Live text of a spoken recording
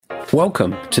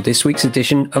Welcome to this week's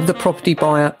edition of the Property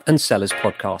Buyer and Sellers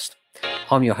Podcast.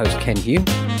 I'm your host, Ken Hume,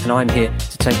 and I'm here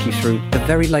to take you through the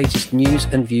very latest news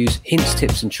and views, hints,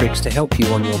 tips and tricks to help you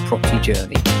on your property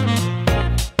journey.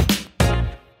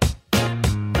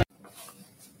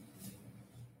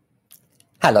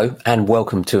 Hello and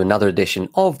welcome to another edition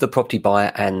of the Property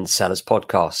Buyer and Sellers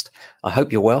Podcast. I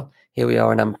hope you're well. Here we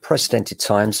are in unprecedented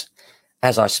times.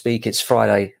 As I speak, it's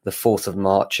Friday, the 4th of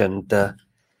March, and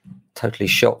totally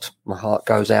shocked. My heart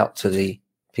goes out to the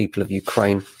people of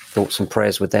Ukraine. Thoughts and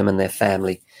prayers with them and their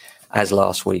family as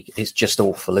last week. It's just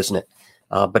awful, isn't it?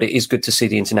 But it is good to see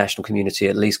the international community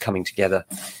at least coming together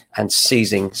and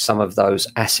seizing some of those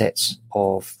assets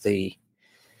of the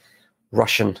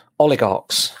Russian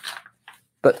oligarchs.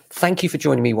 But thank you for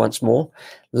joining me once more.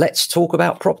 Let's talk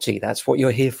about property. That's what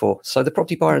you're here for. So the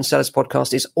Property Buyer and Sellers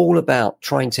Podcast is all about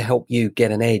trying to help you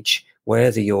get an edge,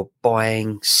 whether you're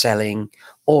buying, selling,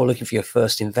 or looking for your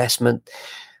first investment.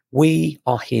 We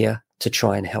are here to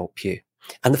try and help you.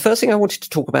 And the first thing I wanted to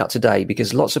talk about today,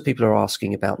 because lots of people are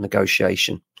asking about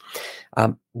negotiation.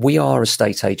 We are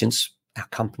estate agents. Our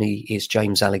company is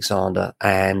James Alexander,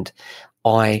 and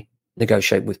I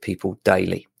negotiate with people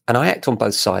daily. And I act on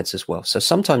both sides as well. So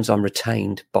sometimes I'm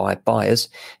retained by buyers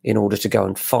in order to go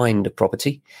and find a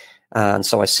property. And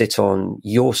so I sit on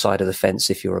your side of the fence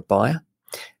if you're a buyer.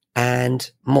 And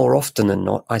more often than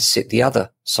not, I sit the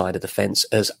other side of the fence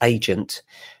as agent.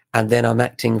 And then I'm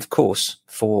acting, of course,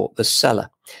 for the seller.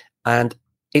 And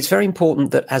it's very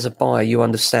important that as a buyer, you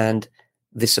understand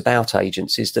this about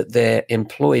agents, is that they're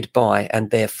employed by and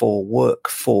therefore work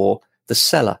for the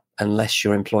seller, unless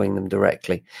you're employing them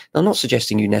directly. Now, I'm not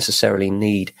suggesting you necessarily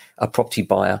need a property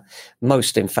buyer.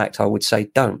 Most, in fact, I would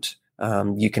say don't.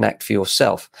 You can act for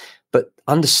yourself. But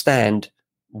understand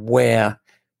where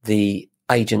the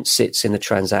agent sits in the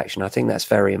transaction. I think that's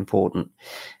very important.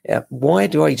 Why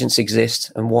do agents exist,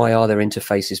 and why are there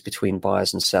interfaces between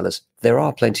buyers and sellers? There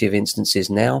are plenty of instances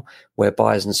now where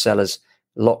buyers and sellers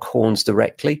lock horns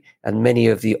directly, and many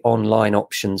of the online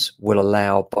options will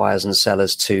allow buyers and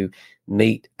sellers to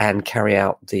meet and carry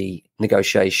out the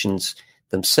negotiations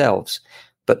themselves.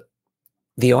 But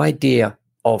the idea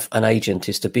of an agent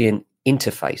is to be an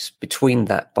interface between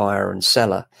that buyer and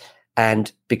seller,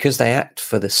 and because they act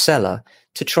for the seller,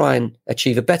 to try and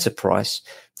achieve a better price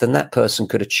than that person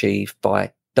could achieve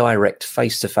by direct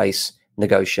face-to-face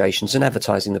negotiations and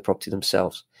advertising the property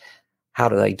themselves. How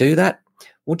do they do that?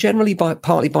 Well, generally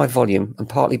partly by volume and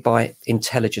partly by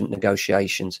intelligent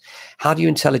negotiations. How do you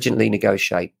intelligently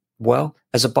negotiate? Well,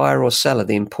 as a buyer or seller,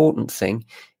 the important thing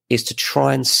is to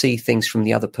try and see things from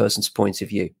the other person's point of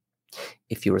view.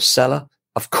 If you're a seller,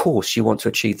 of course, you want to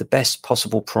achieve the best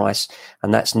possible price,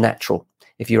 and that's natural.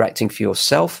 If you're acting for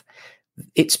yourself,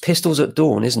 it's pistols at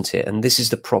dawn, isn't it? And this is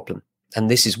the problem.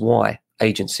 And this is why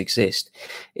agents exist,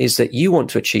 is that you want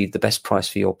to achieve the best price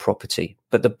for your property,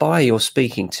 but the buyer you're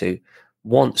speaking to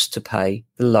wants to pay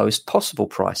the lowest possible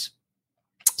price.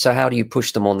 So how do you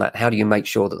push them on that? How do you make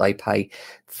sure that they pay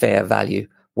fair value?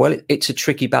 Well, it's a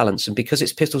tricky balance. And because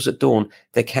it's pistols at dawn,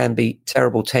 there can be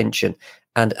terrible tension.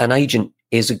 And an agent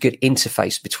is a good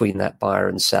interface between that buyer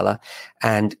and seller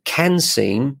and can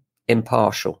seem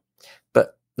impartial.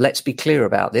 But let's be clear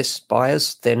about this.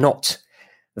 Buyers, they're not.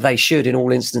 They should, in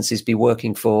all instances, be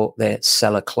working for their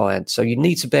seller client. So you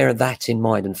need to bear that in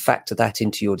mind and factor that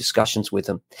into your discussions with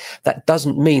them. That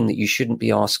doesn't mean that you shouldn't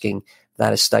be asking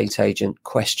that estate agent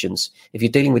questions. If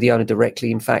you're dealing with the owner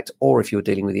directly, in fact, or if you're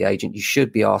dealing with the agent, you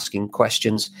should be asking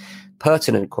questions,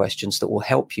 pertinent questions that will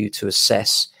help you to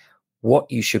assess what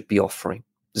you should be offering.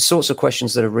 The sorts of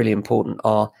questions that are really important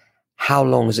are: how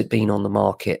long has it been on the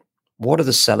market? What are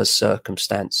the seller's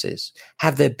circumstances?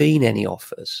 Have there been any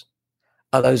offers?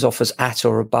 Are those offers at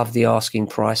or above the asking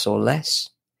price or less?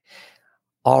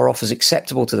 Are offers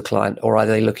acceptable to the client, or are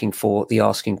they looking for the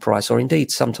asking price, or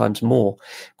indeed sometimes more?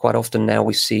 Quite often now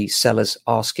we see sellers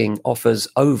asking offers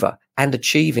over and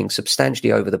achieving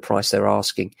substantially over the price they're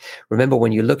asking. Remember,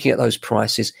 when you're looking at those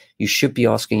prices, you should be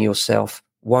asking yourself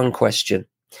one question: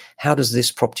 how does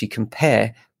this property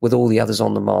compare with all the others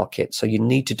on the market? So you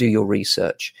need to do your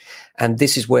research. And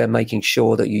this is where making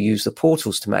sure that you use the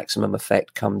portals to maximum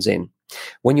effect comes in.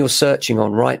 When you're searching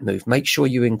on Rightmove, make sure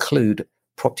you include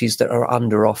properties that are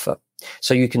under offer,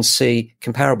 so you can see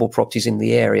comparable properties in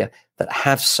the area that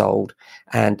have sold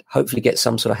and hopefully get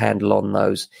some sort of handle on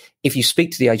those. If you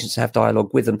speak to the agents and have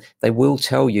dialogue with them, they will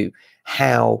tell you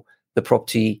how the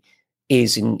property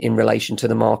is in relation to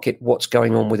the market, what's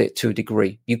going on with it to a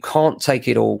degree. You can't take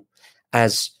it all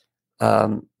as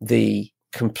the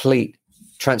complete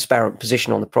transparent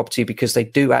position on the property, because they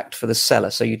do act for the seller.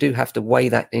 So you do have to weigh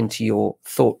that into your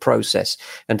thought process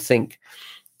and think,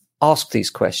 ask these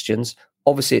questions.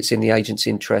 Obviously, it's in the agent's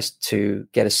interest to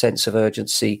get a sense of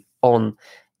urgency on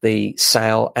the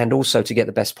sale and also to get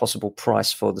the best possible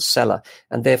price for the seller.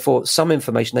 And therefore, some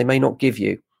information they may not give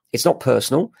you. It's not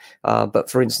personal, but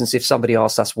for instance, if somebody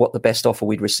asked us what the best offer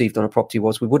we'd received on a property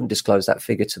was, we wouldn't disclose that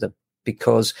figure to them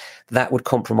because that would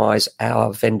compromise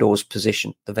our vendor's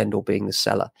position, the vendor being the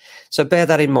seller. So bear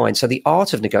that in mind. So the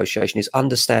art of negotiation is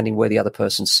understanding where the other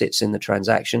person sits in the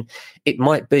transaction. It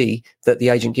might be that the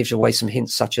agent gives away some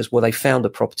hints such as, well, they found a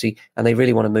property and they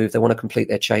really want to move, they want to complete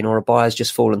their chain, or a buyer's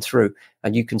just fallen through,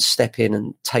 and you can step in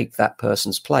and take that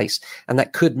person's place. And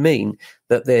that could mean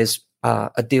that there's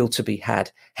a deal to be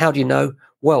had. How do you know?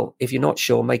 Well, if you're not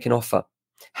sure, make an offer.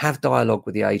 Have dialogue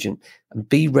with the agent and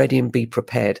be ready and be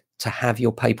prepared to have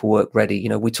your paperwork ready. You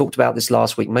know, we talked about this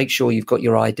last week. Make sure you've got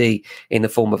your ID in the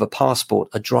form of a passport,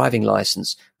 a driving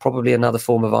license, probably another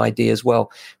form of ID as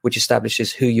well, which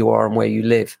establishes who you are and where you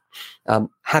live.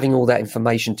 Having all that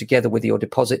information together with your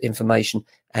deposit information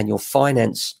and your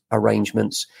finance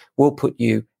arrangements will put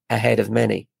you ahead of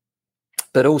many.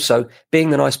 But also, being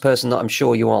the nice person that I'm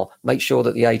sure you are, make sure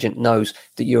that the agent knows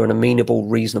that you're an amenable,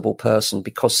 reasonable person,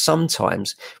 because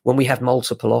sometimes when we have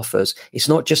multiple offers, it's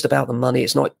not just about the money.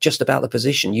 It's not just about the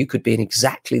position. You could be in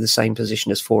exactly the same position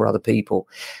as 4 other people.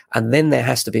 And then there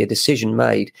has to be a decision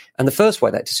made. And the first way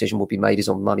that decision will be made is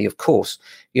on money, of course.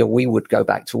 You know, we would go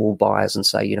back to all buyers and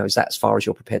say, you know, is that as far as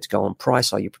you're prepared to go on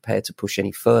price? Are you prepared to push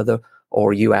any further?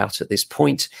 Or are you out at this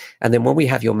point? And then when we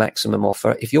have your maximum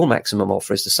offer, if your maximum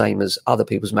offer is the same as other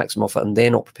people's maximum offer and they're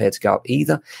not prepared to go up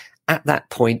either, at that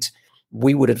point,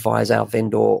 we would advise our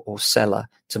vendor or seller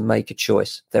to make a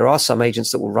choice. There are some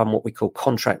agents that will run what we call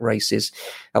contract races.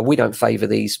 We don't favor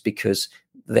these because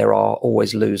there are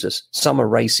always losers. Some are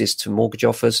races to mortgage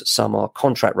offers, some are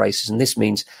contract races, and this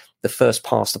means the first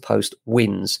past the post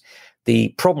wins. The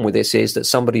problem with this is that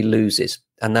somebody loses,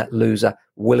 and that loser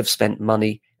will have spent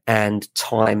money and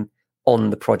time on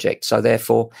the project. So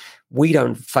therefore, we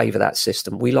don't favor that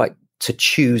system. We like to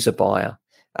choose a buyer,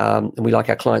 and we like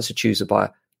our clients to choose a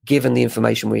buyer, given the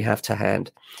information we have to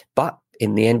hand. But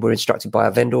in the end, we're instructed by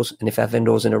our vendors, and if our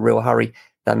vendor's in a real hurry,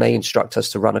 they may instruct us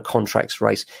to run a contracts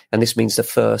race, and this means the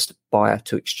first buyer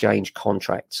to exchange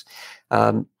contracts.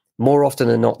 More often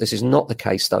than not, this is not the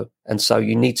case, though, and so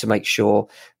you need to make sure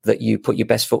that you put your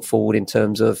best foot forward in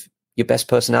terms of your best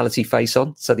personality face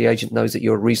on, so the agent knows that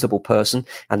you're a reasonable person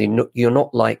and you're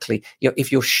not likely,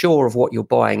 if you're sure of what you're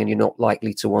buying and you're not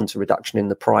likely to want a reduction in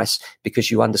the price because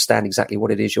you understand exactly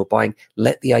what it is you're buying,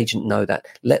 let the agent know that.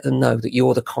 Let them know that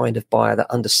you're the kind of buyer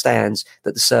that understands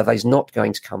that the survey is not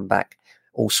going to come back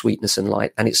all sweetness and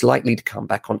light, and it's likely to come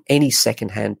back on any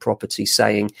second-hand property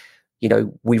saying, you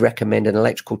know, we recommend an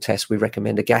electrical test, we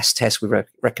recommend a gas test, we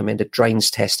recommend a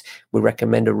drains test, we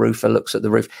recommend a roofer looks at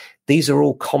the roof. These are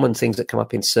all common things that come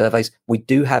up in surveys. We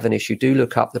do have an issue. Do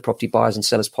look up the Property Buyers and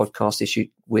Sellers podcast issue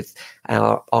with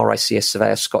our RICS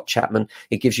surveyor, Scott Chapman.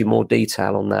 It gives you more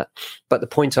detail on that. But the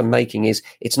point I'm making is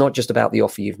it's not just about the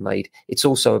offer you've made. It's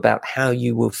also about how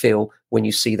you will feel when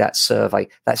you see that survey.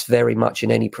 That's very much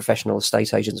in any professional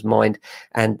estate agent's mind,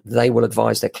 and they will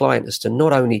advise their client as to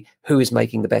not only who is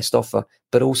making the best offer,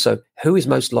 but also who is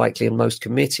most likely and most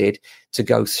committed to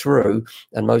go through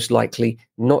and most likely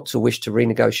not to wish to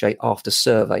renegotiate after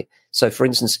survey. So, for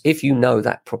instance, if you know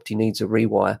that property needs a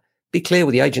rewire, be clear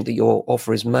with the agent that your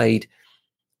offer is made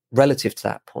relative to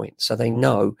that point, so they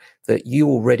know that you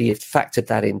already have factored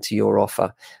that into your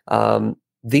offer.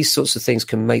 These sorts of things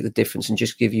can make the difference and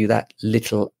just give you that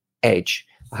little edge.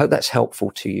 I hope that's helpful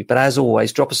to you. But as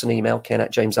always, drop us an email,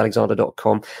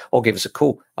 ken@jamesalexander.com, or give us a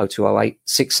call, 0208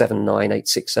 679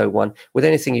 8601, with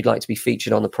anything you'd like to be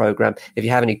featured on the program. If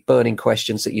you have any burning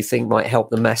questions that you think might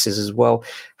help the masses as well,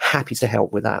 happy to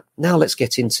help with that. Now let's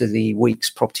get into the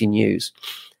week's property news.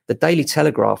 The Daily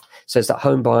Telegraph says that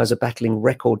home buyers are battling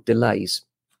record delays.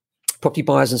 Property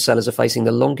buyers and sellers are facing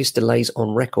the longest delays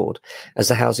on record as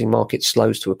the housing market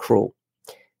slows to a crawl.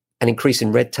 An increase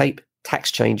in red tape,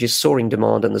 tax changes, soaring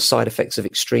demand, and the side effects of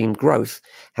extreme growth,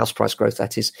 house price growth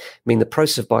that is, mean the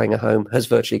process of buying a home has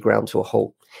virtually ground to a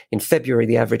halt. In February,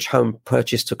 the average home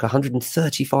purchase took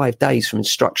 135 days from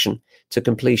instruction to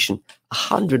completion.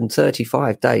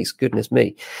 135 days, goodness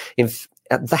me.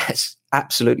 That's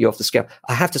absolutely off the scale.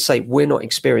 I have to say, we're not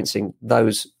experiencing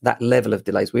that level of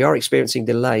delays. We are experiencing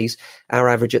delays. Our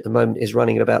average at the moment is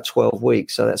running at about 12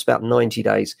 weeks, so that's about 90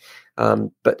 days.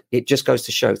 But it just goes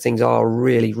to show things are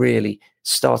really, really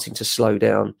starting to slow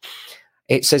down.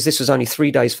 It says this was only 3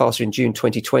 days faster in June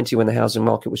 2020 when the housing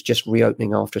market was just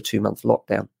reopening after a 2-month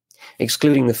lockdown.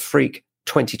 Excluding the freak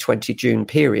 2020 June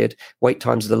period, wait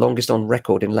times are the longest on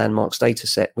record in Landmark's data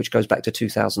set, which goes back to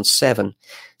 2007.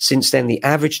 Since then, the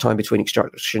average time between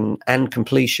construction and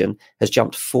completion has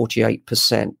jumped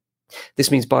 48%.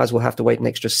 This means buyers will have to wait an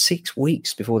extra 6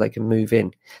 weeks before they can move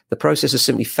in. The process has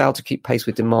simply failed to keep pace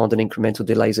with demand and incremental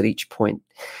delays at each point.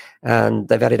 And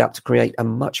they've added up to create a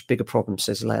much bigger problem,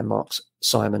 says Landmark's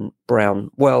Simon Brown.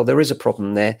 Well, there is a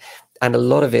problem there. And a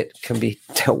lot of it can be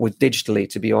dealt with digitally,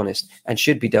 to be honest, and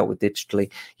should be dealt with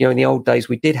digitally. You know, in the old days,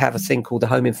 we did have a thing called the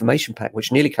Home Information Pack,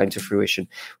 which nearly came to fruition,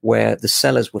 where the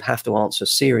sellers would have to answer a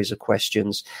series of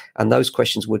questions, and those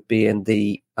questions would be in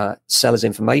the seller's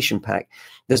information pack.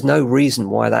 There's no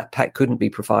reason why that pack couldn't be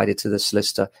provided to the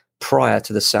solicitor prior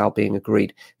to the sale being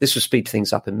agreed. This would speed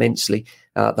things up immensely.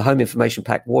 The Home Information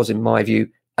Pack was, in my view,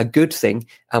 a good thing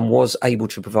and was able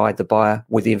to provide the buyer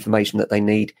with the information that they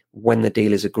need when the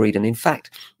deal is agreed. And in fact,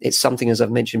 it's something, as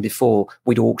I've mentioned before,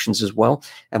 we do auctions as well.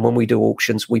 And when we do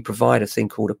auctions, we provide a thing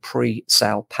called a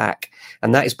pre-sale pack.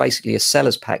 And that is basically a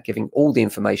seller's pack giving all the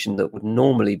information that would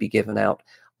normally be given out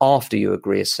after you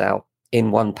agree a sale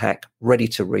in one pack, ready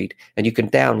to read. And you can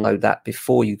download that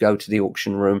before you go to the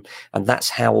auction room. And that's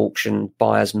how auction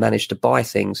buyers manage to buy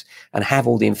things and have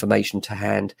all the information to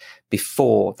hand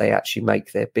before they actually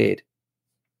make their bid.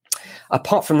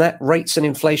 Apart from that, rates and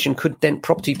inflation could dent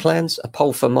property plans. A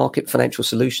poll for Market Financial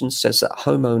Solutions says that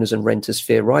homeowners and renters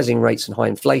fear rising rates and high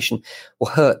inflation will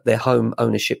hurt their home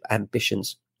ownership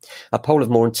ambitions. A poll of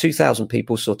more than 2,000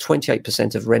 people saw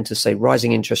 28% of renters say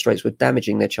rising interest rates were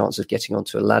damaging their chance of getting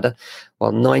onto a ladder,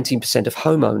 while 19% of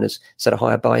homeowners said a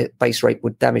higher base rate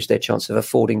would damage their chance of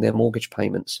affording their mortgage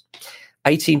payments.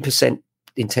 18%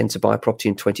 intend to buy a property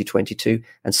in 2022,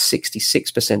 and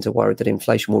 66% are worried that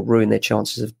inflation will ruin their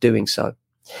chances of doing so.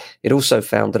 It also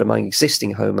found that among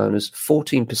existing homeowners,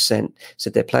 14%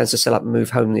 said their plans to sell up and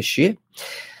move home this year,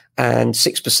 and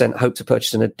 6% hope to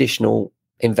purchase an additional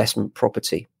investment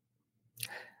property.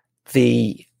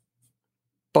 The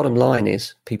bottom line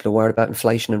is people are worried about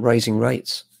inflation and raising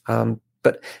rates.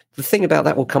 But the thing about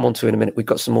that we'll come on to in a minute. We've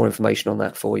got some more information on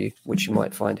that for you, which you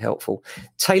might find helpful.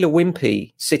 Taylor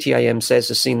Wimpey, City AM says,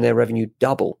 has seen their revenue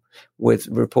double, with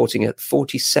reporting a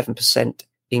 47%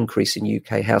 increase in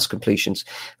UK house completions.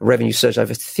 Revenue surged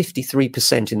over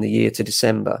 53% in the year to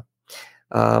December.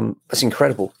 That's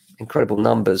incredible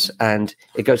numbers. And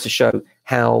it goes to show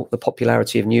how the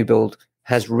popularity of new build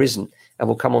has risen. And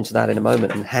we'll come on to that in a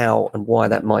moment and how and why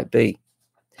that might be.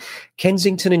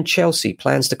 Kensington and Chelsea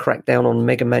plans to crack down on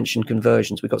mega mansion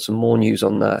conversions. We've got some more news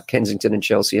on Kensington and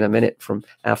Chelsea in a minute from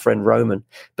our friend Roman.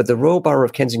 But the Royal Borough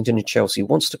of Kensington and Chelsea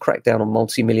wants to crack down on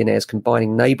multi-millionaires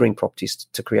combining neighbouring properties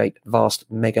to create vast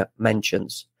mega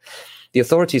mansions. The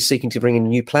authority is seeking to bring in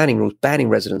new planning rules banning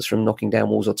residents from knocking down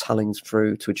walls or tunneling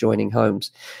through to adjoining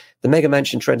homes. The mega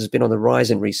mansion trend has been on the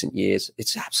rise in recent years.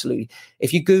 It's absolutely,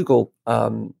 if you Google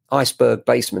iceberg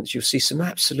basements, you'll see some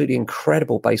absolutely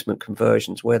incredible basement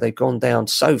conversions where they've gone down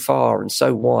so far and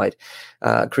so wide,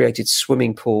 created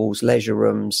swimming pools, leisure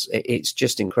rooms. It's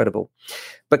just incredible.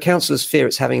 But councillors fear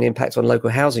it's having an impact on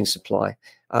local housing supply.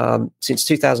 Since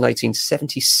 2018,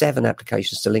 77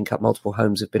 applications to link up multiple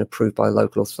homes have been approved by a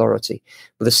local authority,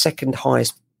 with the second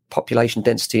highest population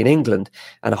density in England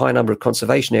and a high number of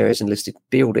conservation areas and listed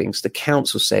buildings. The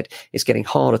council said it's getting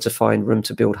harder to find room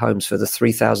to build homes for the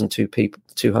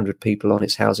 3,200 people on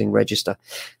its housing register.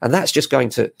 And that's just going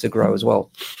to grow as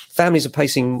well. Families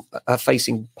are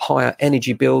facing higher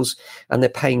energy bills, and they're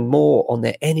paying more on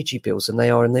their energy bills than they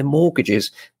are in their mortgages.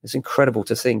 It's incredible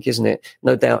to think, isn't it?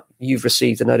 No doubt you've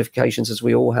received the notifications, as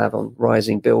we all have, on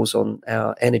rising bills on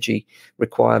our energy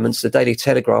requirements. The Daily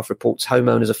Telegraph reports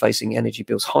homeowners are facing energy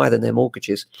bills higher than their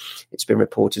mortgages. It's been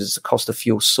reported as the cost of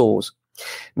fuel soars.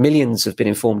 Millions have been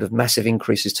informed of massive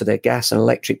increases to their gas and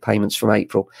electric payments from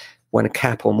April, when a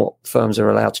cap on what firms are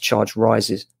allowed to charge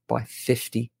rises by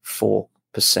 54%.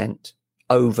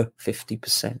 Over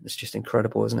 50%. It's just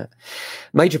incredible, isn't it?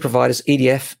 Major providers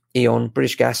EDF, E.ON,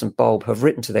 British Gas and Bulb have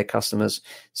written to their customers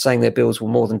saying their bills will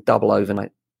more than double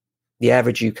overnight. The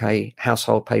average UK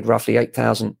household paid roughly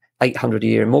 $8,800 a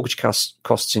year in mortgage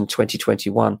costs in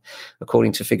 2021,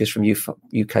 according to figures from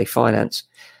UK Finance.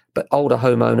 But older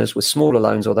homeowners with smaller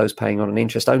loans or those paying on an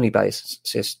interest-only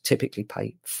basis typically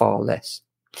pay far less.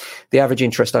 The average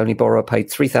interest-only borrower paid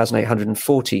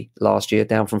 $3,840 last year,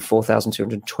 down from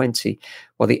 $4,220,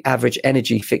 while the average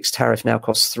energy fixed tariff now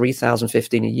costs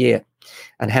 $3,015 a year,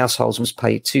 and households must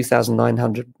pay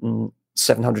 £2,790,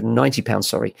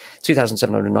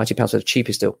 £2,790 for the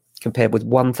cheapest deal, compared with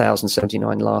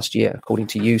 $1,079 last year, according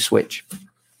to Uswitch.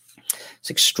 It's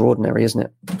extraordinary, isn't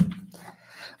it?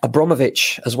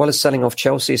 Abramovich, as well as selling off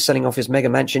Chelsea, is selling off his mega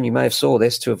mansion. You may have saw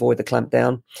this to avoid the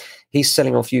clampdown. He's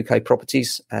selling off UK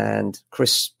properties, and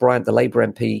Chris Bryant, the Labour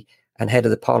MP and head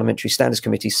of the Parliamentary Standards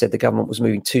Committee, said the government was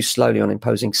moving too slowly on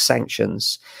imposing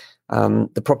sanctions.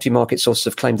 The property market sources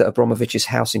have claimed that Abramovich's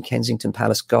house in Kensington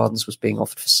Palace Gardens was being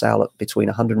offered for sale at between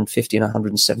 150 and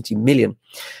 170 million,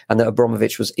 and that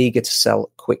Abramovich was eager to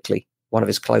sell quickly. One of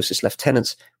his closest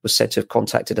lieutenants was said to have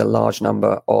contacted a large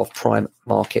number of prime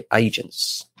market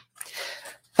agents.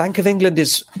 Bank of England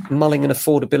is mulling an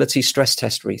affordability stress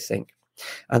test rethink.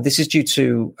 And this is due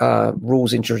to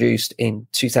rules introduced in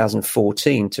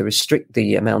 2014 to restrict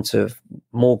the amount of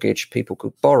mortgage people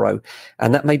could borrow.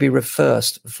 And that may be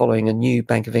reversed following a new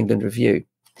Bank of England review.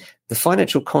 The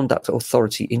Financial Conduct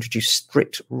Authority introduced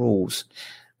strict rules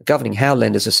governing how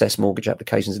lenders assess mortgage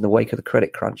applications in the wake of the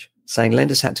credit crunch, saying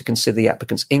lenders had to consider the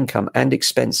applicant's income and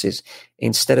expenses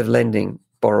instead of lending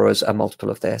borrowers a multiple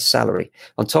of their salary.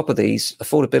 On top of these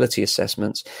affordability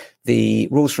assessments, the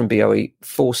rules from BOE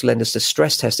force lenders to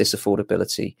stress test this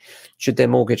affordability should their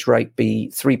mortgage rate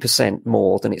be 3%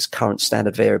 more than its current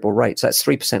standard variable rate. So that's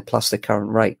 3% plus the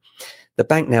current rate. The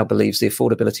bank now believes the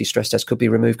affordability stress test could be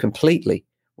removed completely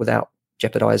without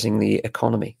jeopardizing the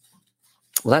economy.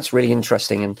 Well, that's really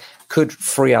interesting and could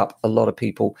free up a lot of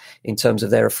people in terms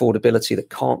of their affordability that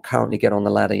can't currently get on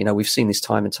the ladder. You know, we've seen this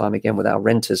time and time again with our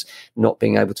renters not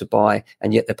being able to buy,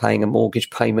 and yet they're paying a mortgage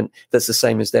payment that's the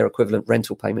same as their equivalent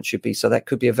rental payment should be. So that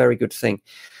could be a very good thing.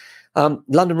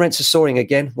 London rents are soaring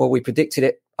again. Well, we predicted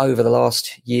it over the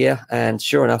last year, and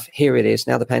sure enough, here it is.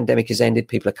 Now the pandemic has ended,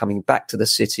 people are coming back to the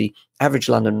city. Average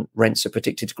London rents are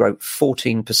predicted to grow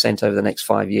 14% over the next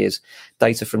 5 years.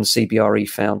 Data from the CBRE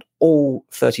found all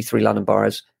 33 London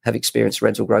boroughs have experienced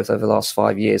rental growth over the last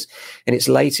 5 years. In its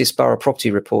latest borough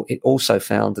property report, it also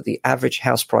found that the average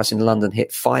house price in London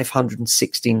hit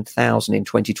 516,000 in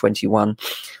 2021,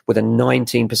 with a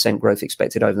 19% growth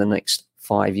expected over the next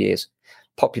 5 years.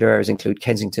 Popular areas include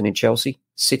Kensington and Chelsea,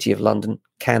 City of London,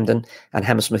 Camden, and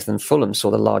Hammersmith and Fulham saw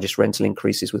the largest rental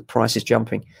increases, with prices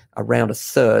jumping around a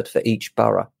third for each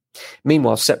borough.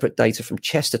 Meanwhile, separate data from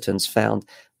Chesterton's found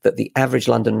that the average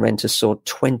London rent has soared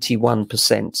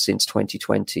 21% since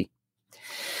 2020.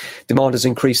 Demand has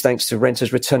increased thanks to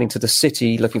renters returning to the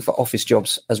city looking for office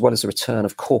jobs, as well as the return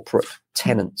of corporate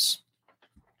tenants.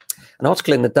 An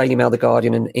article in the Daily Mail, The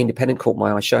Guardian, and Independent caught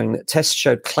my eye, showing that tests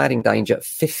showed cladding danger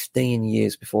 15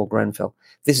 years before Grenfell.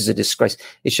 This is a disgrace.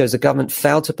 It shows the government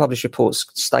failed to publish reports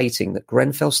stating that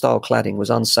Grenfell-style cladding was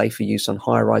unsafe for use on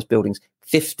high-rise buildings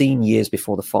 15 years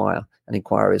before the fire, an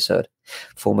inquiry has heard.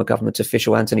 Former government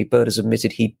official Anthony Bird has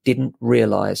admitted he didn't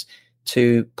realise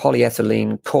two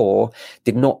polyethylene core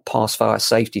did not pass fire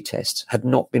safety tests, had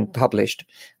not been published,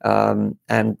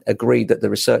 and agreed that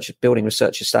the building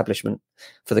research establishment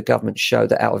for the government showed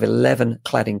that out of 11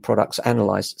 cladding products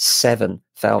analysed, 7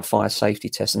 failed fire safety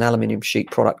tests. An aluminium sheet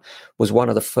product was one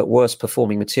of the worst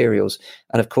performing materials,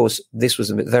 and of course this was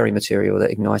the very material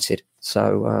that ignited.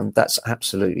 So that's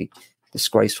absolutely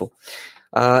disgraceful.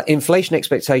 Inflation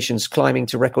expectations climbing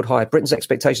to record high. Britain's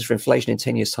expectations for inflation in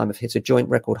 10 years' time have hit a joint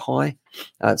record high.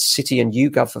 Citi and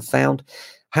YouGov have found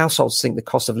households think the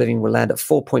cost of living will land at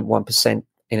 4.1%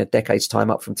 in a decade's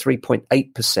time, up from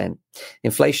 3.8%.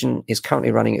 Inflation is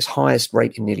currently running its highest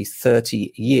rate in nearly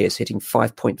 30 years, hitting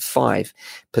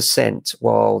 5.5%,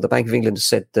 while the Bank of England has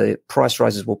said the price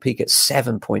rises will peak at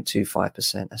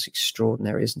 7.25%. That's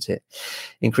extraordinary, isn't it?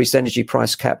 Increased energy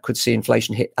price cap could see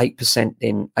inflation hit 8%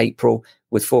 in April,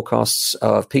 with forecasts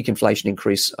of peak inflation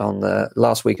increase on the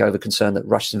last week over concern that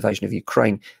Russia's invasion of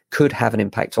Ukraine could have an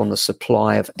impact on the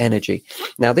supply of energy.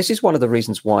 Now, this is one of the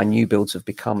reasons why new builds have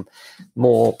become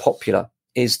more popular,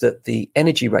 is that the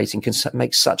energy rating can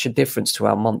make such a difference to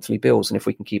our monthly bills. And if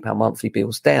we can keep our monthly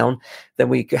bills down, then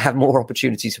we have more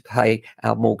opportunity to pay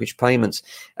our mortgage payments.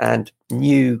 And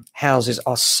new houses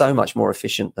are so much more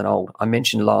efficient than old. I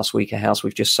mentioned last week a house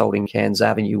we've just sold in Cairns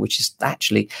Avenue, which is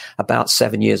actually about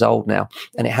 7 years old now,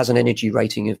 and it has an energy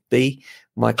rating of B.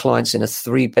 My clients in a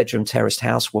 3-bedroom terraced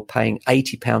house were paying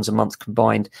 £80 a month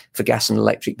combined for gas and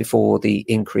electric before the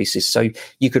increases. So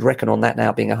you could reckon on that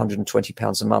now being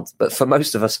 £120 a month. But for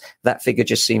most of us, that figure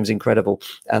just seems incredible.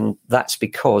 And that's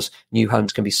because new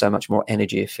homes can be so much more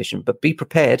energy efficient. But be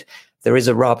prepared. There is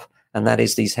a rub. And that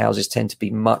is these houses tend to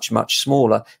be much, much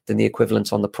smaller than the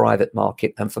equivalent on the private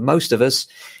market. And for most of us,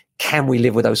 can we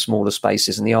live with those smaller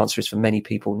spaces? And the answer is, for many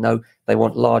people, no. They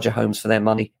want larger homes for their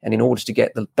money. And in order to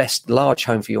get the best large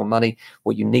home for your money,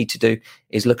 what you need to do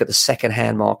is look at the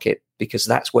second-hand market, because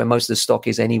that's where most of the stock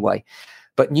is anyway.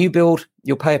 But new build,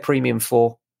 you'll pay a premium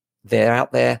for. They're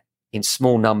out there. in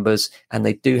small numbers, and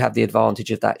they do have the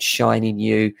advantage of that shiny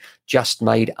new, just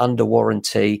made, under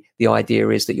warranty. The idea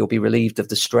is that you'll be relieved of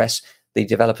the stress. The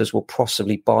developers will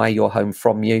possibly buy your home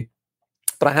from you.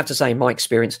 But I have to say, in my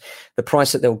experience, the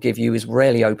price that they'll give you is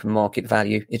rarely open market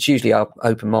value. It's usually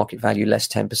open market value less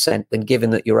 10%. Then given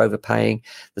that you're overpaying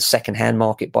the second-hand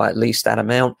market by at least that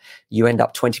amount, you end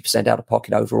up 20% out of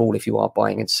pocket overall if you are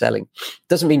buying and selling.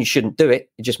 Doesn't mean you shouldn't do it.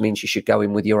 It just means you should go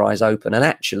in with your eyes open. And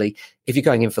actually, if you're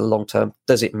going in for the long term,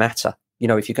 does it matter? You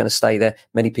know, if you're going to stay there,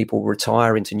 many people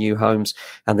retire into new homes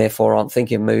and therefore aren't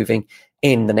thinking of moving.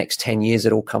 In the next 10 years,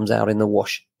 it all comes out in the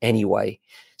wash anyway.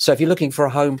 So if you're looking for a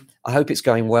home, I hope it's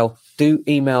going well. Do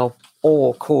email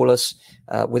or call us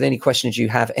with any questions you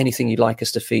have, anything you'd like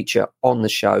us to feature on the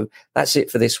show. That's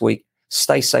it for this week.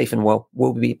 Stay safe and well.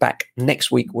 We'll be back next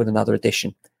week with another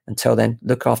edition. Until then,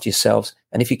 look after yourselves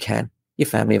and if you can, your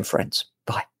family and friends.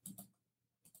 Bye.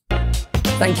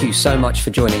 Thank you so much for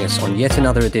joining us on yet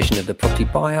another edition of the Property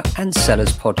Buyer and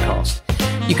Sellers Podcast.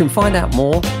 You can find out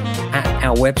more at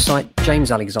our website,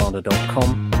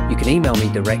 jamesalexander.com. You can email me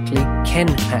directly,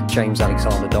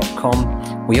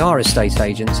 ken@jamesalexander.com. We are estate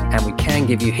agents and we can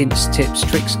give you hints, tips,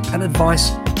 tricks and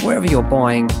advice wherever you're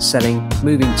buying, selling,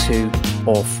 moving to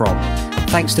or from.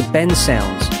 Thanks to Ben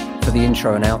Sounds for the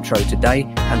intro and outro today,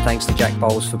 and thanks to Jack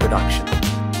Bowles for production.